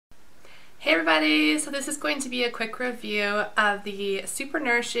Hey everybody! So this is going to be a quick review of the Super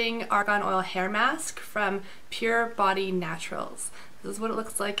Nourishing Argan Oil Hair Mask from Pure Body Naturals. This is what it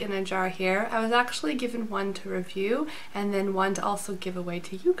looks like in a jar here. I was actually given one to review and then one to also give away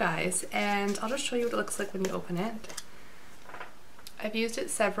to you guys, and I'll just show you what it looks like when you open it. I've used it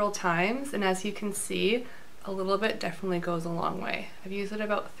several times, and as you can see, a little bit definitely goes a long way. I've used it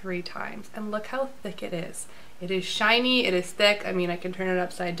about 3 times, and look how thick it is. It is shiny, it is thick. I mean, I can turn it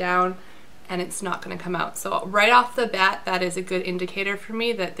upside down and it's not going to come out. So right off the bat, that is a good indicator for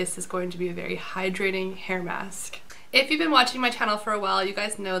me that this is going to be a very hydrating hair mask. If you've been watching my channel for a while, you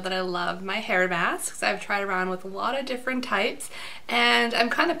guys know that I love my hair masks. I've tried around with a lot of different types, and I'm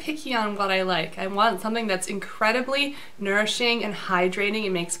kind of picky on what I like. I want something that's incredibly nourishing and hydrating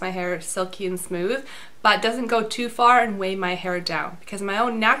and makes my hair silky and smooth, but doesn't go too far and weigh my hair down, because my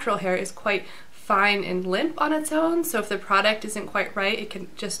own natural hair is quite fine and limp on its own, so if the product isn't quite right, it can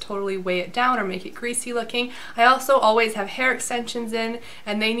just totally weigh it down or make it greasy looking. I also always have hair extensions in,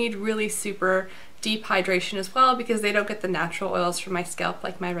 and they need really super deep hydration as well because they don't get the natural oils from my scalp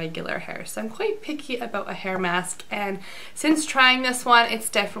like my regular hair. So I'm quite picky about a hair mask, and since trying this one, it's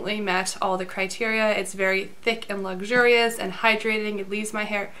definitely met all the criteria. It's very thick and luxurious and hydrating. It leaves my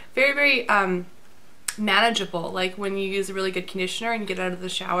hair very manageable, like when you use a really good conditioner and you get out of the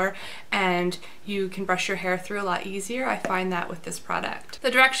shower and you can brush your hair through a lot easier. I find that with this product.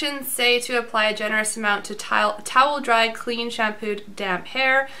 The directions say to apply a generous amount to towel dried, clean, shampooed, damp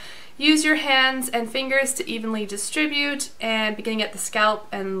hair. Use your hands and fingers to evenly distribute, and beginning at the scalp,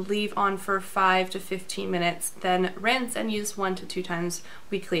 and leave on for 5 to 15 minutes. Then rinse and use 1 to 2 times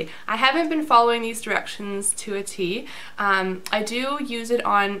weekly. I haven't been following these directions to a T. I do use it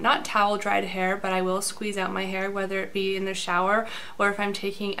on not towel dried hair, but I will squeeze out my hair, whether it be in the shower or if I'm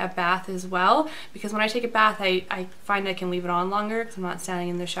taking a bath as well, because when I take a bath I find I can leave it on longer because I'm not standing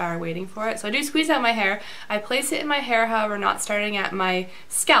in the shower waiting for it. So I do squeeze out my hair. I place it in my hair, however, not starting at my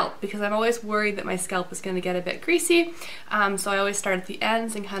scalp, because I'm always worried that my scalp is going to get a bit greasy. So I always start at the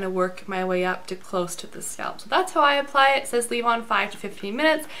ends and kind of work my way up to close to the scalp. So that's how I apply it. It says leave on 5 to 15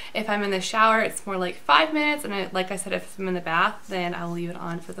 minutes. If I'm in the shower, it's more like 5 minutes, and like I said, if I'm in the bath, then I'll leave it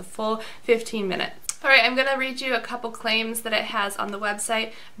on for the full 15 minutes. Alright, I'm going to read you a couple claims that it has on the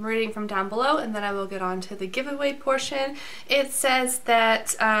website. I'm reading from down below, and then I will get on to the giveaway portion. It says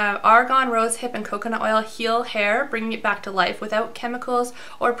that argan, rosehip, and coconut oil heal hair, bringing it back to life without chemicals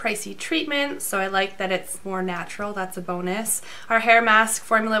or pricey treatment. So I like that it's more natural. That's a bonus. Our hair mask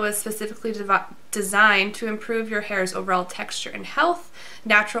formula was specifically designed to improve your hair's overall texture and health.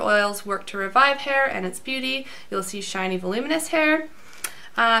 Natural oils work to revive hair and its beauty. You'll see shiny, voluminous hair.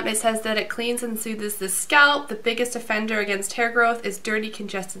 It says that it cleans and soothes the scalp. The biggest offender against hair growth is dirty,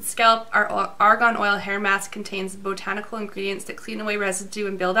 congested scalp. Our argan oil hair mask contains botanical ingredients that clean away residue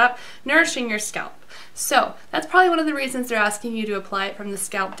and build up, nourishing your scalp. So that's probably one of the reasons they're asking you to apply it from the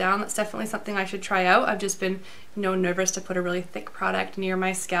scalp down. That's definitely something I should try out. I've just been nervous to put a really thick product near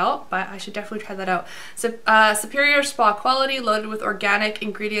my scalp, but I should definitely try that out. So superior spa quality, loaded with organic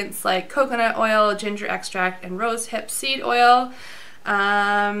ingredients like coconut oil, ginger extract, and rosehip seed oil.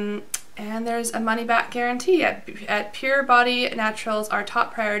 And there's a money-back guarantee. At Pure Body Naturals, our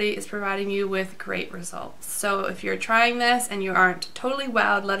top priority is providing you with great results. So if you're trying this and you aren't totally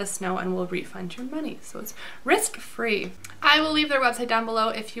wowed, let us know and we'll refund your money. So it's risk-free. I will leave their website down below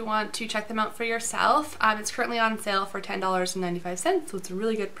if you want to check them out for yourself. It's currently on sale for $10.95, so it's a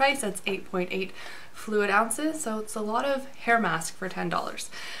really good price. That's 8.8 fluid ounces, so it's a lot of hair mask for $10.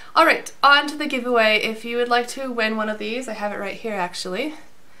 Alright, on to the giveaway. If you would like to win one of these, I have it right here actually.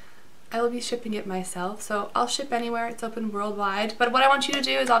 I will be shipping it myself, so I'll ship anywhere. It's open worldwide. But what I want you to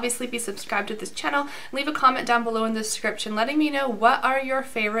do is obviously be subscribed to this channel. Leave a comment down below in the description letting me know what are your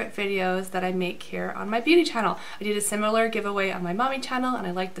favorite videos that I make here on my beauty channel. I did a similar giveaway on my mommy channel, and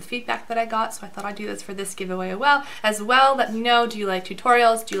I liked the feedback that I got, so I thought I'd do this for this giveaway as well. Let me know, do you like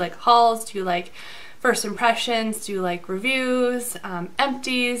tutorials? Do you like hauls? Do you like first impressions? Do you like reviews,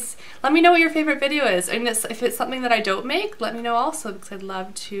 empties? Let me know what your favorite video is. And if it's something that I don't make, let me know also, because I'd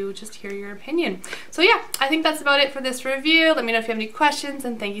love to just hear your opinion. So yeah, I think that's about it for this review. Let me know if you have any questions,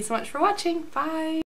 and thank you so much for watching. Bye!